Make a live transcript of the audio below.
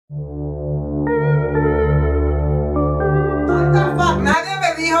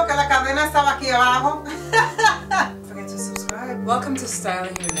apenas estaba aquí abajo. Don't forget to subscribe. Welcome to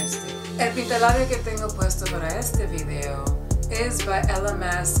Styling Your Lipstick. El pintalabio que tengo puesto para este video is by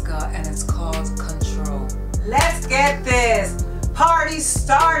LMAO and it's called Control. Let's get this party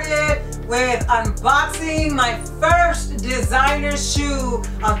started with unboxing my first designer shoe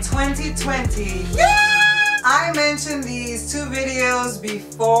of 2020. Yeah! I mentioned these two videos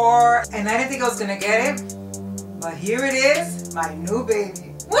before and I didn't think I was gonna get it, but here it is, my new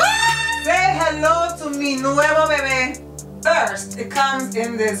baby. What? Say hello to mi nuevo bebé. First, it comes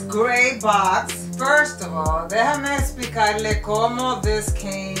in this gray box. First of all, déjame explicarle cómo this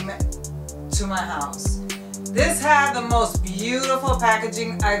came to my house. This had the most beautiful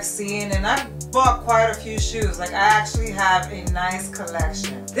packaging I've seen, and I've bought quite a few shoes. Like, I actually have a nice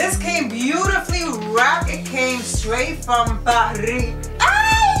collection. This came beautifully wrapped. It came straight from Paris.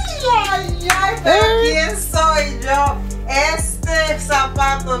 ¡Ay, ay, ay! Pero ¿quién soy yo? Este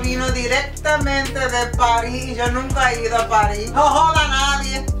zapato vino directamente de París y yo nunca he ido a París. No joda a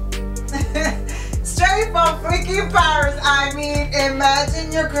nadie. Straight from freaking Paris. I mean, imagine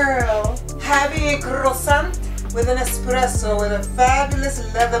your girl having a croissant with an espresso with a fabulous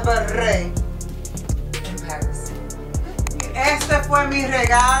leather beret in Paris. Este fue mi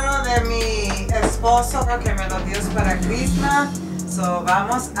regalo de mi esposo que me lo dio para Christmas. So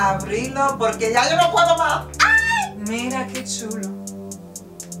vamos a abrirlo porque ya yo no puedo más. ¡Ay! Mira qué chulo.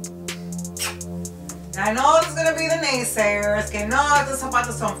 I know it's gonna be the naysayers que no, estos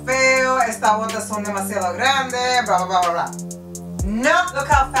zapatos son feos, estas botas son demasiado grandes, bla bla bla bla. No, look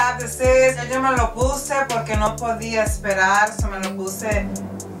how fab this is. Yo me lo puse porque no podía esperar, so me lo puse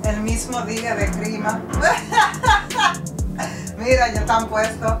el mismo día de clima. Mira, ya están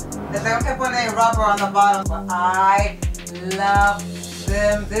puestos. Le tengo que poner rubber on the bottom, but I love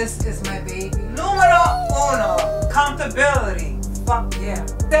them. This is my baby. Número 1, comfortability. Fuck yeah.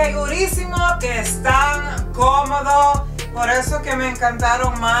 Segurísimo que están cómodos. Por eso que me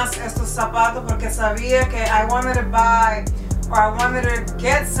encantaron más estos zapatos, porque sabía que I wanted to buy or I wanted to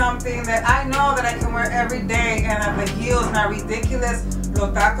get something that I know that I can wear every day, and that the heels not ridiculous.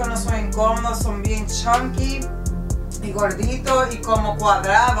 Los tacos no son incómodos, son bien chunky y gorditos y como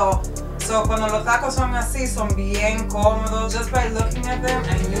cuadrados. So cuando los tacos son así, son bien cómodos. Just by looking at them,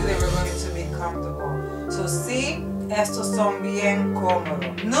 I knew they were going to be comfortable. So sí, estos son bien cómodos.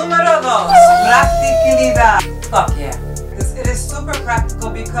 Número 2, practicalidad. Fuck yeah. It is super practical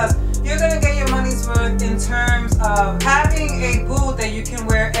because you're gonna get your money's worth in terms of having a boot that you can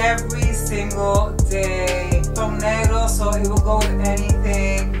wear every single day. Son negros, so it will go with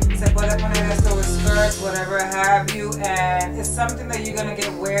anything. Se puede poner esto with skirts, whatever have you, and it's something that you're gonna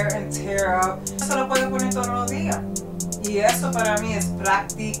get wear and tear up. Se lo puede poner todos los días. Y eso para mí es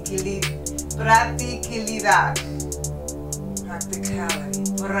practicalidad. Practicalidad.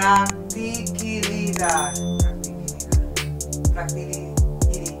 Practicalidad.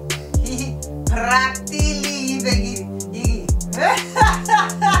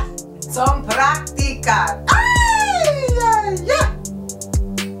 Son prácticas.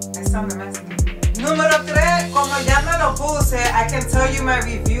 I sound Mexican. Número 3, como ya me lo puse, I can tell you my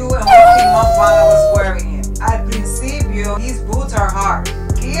review and what came up while I was wearing it. Al principio, these boots are hard.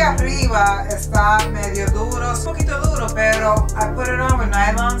 Aquí arriba está medio duro, un poquito duro, pero I put it on with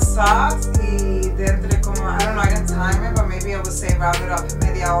nylon socks y dentro como, I don't know, I didn't time it, but maybe I would say round it up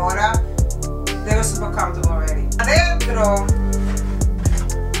media hora. They were super comfortable already. Adentro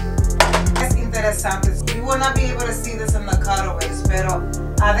es interesante. You will not be able to see this in the cutaways, pero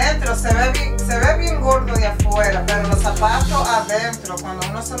adentro se ve bien gordo de afuera, pero los zapatos adentro, cuando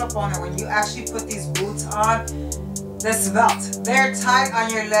uno se lo pone, when you actually put these boots on, they're svelte. They're tight on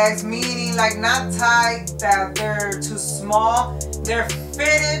your legs, meaning like not tight that they're too small. They're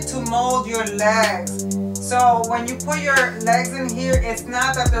fitted to mold your legs. So when you put your legs in here, it's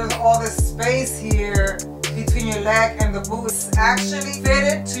not that there's all this space here between your leg and the boot. It's actually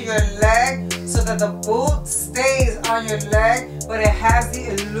fitted to your leg so that the boot stays on your leg, but it has the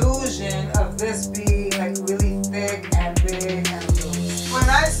illusion of this being like really thick and big and loose. When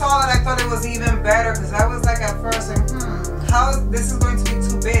I saw it, I thought it was even better because I was like at first like, this is going to be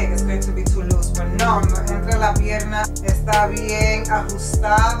too big, it's going to be too loose. But no, entre la pierna está bien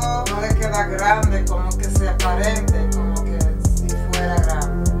ajustado, no le queda grande, como que se aparente, como que si fuera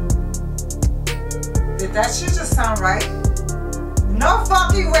grande. Did that shit just sound right? No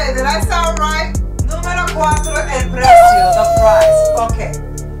fucking way, did I sound right? Número 4, el precio, the price. Okay,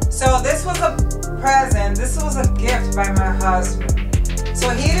 so this was a present, this was a gift by my husband. So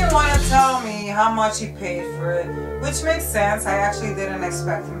he didn't want to tell me how much he paid for it, which makes sense. I actually didn't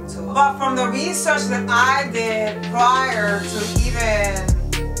expect him to. But from the research that I did prior to even,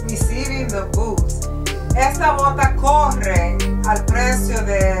 receiving the boots. Esta bota corre al precio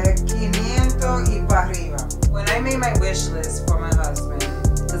de 500 y para arriba. When I made my wish list for my husband,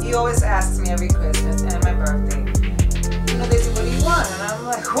 because he always asks me every Christmas and my birthday, you know, Daisy, what do you want? And I'm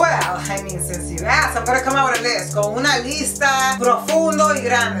like, well, I mean, since you asked, I'm gonna come out with a list con una lista profundo y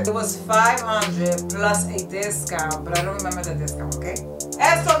grande. It was 500 plus a discount, but I don't remember the discount, okay?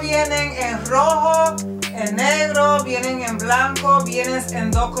 Esto vienen en rojo, en negro, vienen en blanco, vienen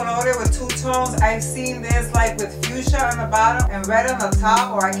en dos colores with two tones. I've seen this like with fuchsia on the bottom and red on the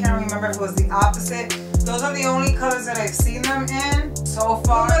top, or I can't remember if it was the opposite. Those are the only colors that I've seen them in so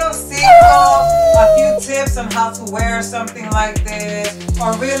far. Número 5, a few tips on how to wear something like this,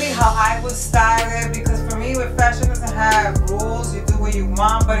 or really how I would style it, because for me with fashion doesn't have rules, you do what you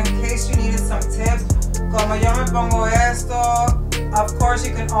want, but in case you needed some tips, como yo me pongo esto, of course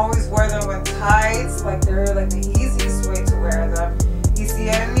you can always wear them with tights, like they're like the easiest way to wear them. Y si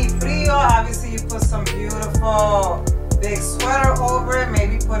eres ni frío, obviously you put some beautiful big sweater over it,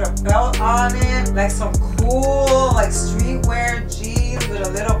 maybe put a belt on it, like some cool like streetwear jeans with a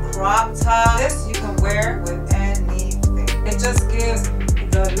little crop top. This you can wear with anything. It just gives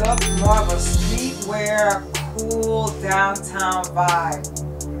the look more of a streetwear, cool downtown vibe.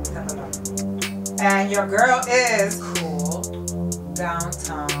 And your girl is cool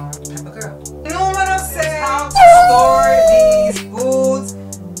downtown type of girl. Número 6, how to store these boots.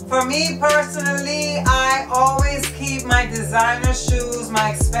 For me personally, I always keep my designer shoes,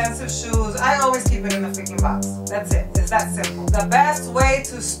 my expensive shoes, I always keep it in a freaking box. That's it. It's that simple. The best way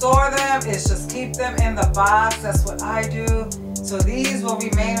to store them is just keep them in the box. That's what I do. So these will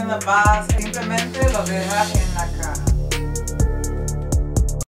remain in the box. Simplemente lo dejas en la caja.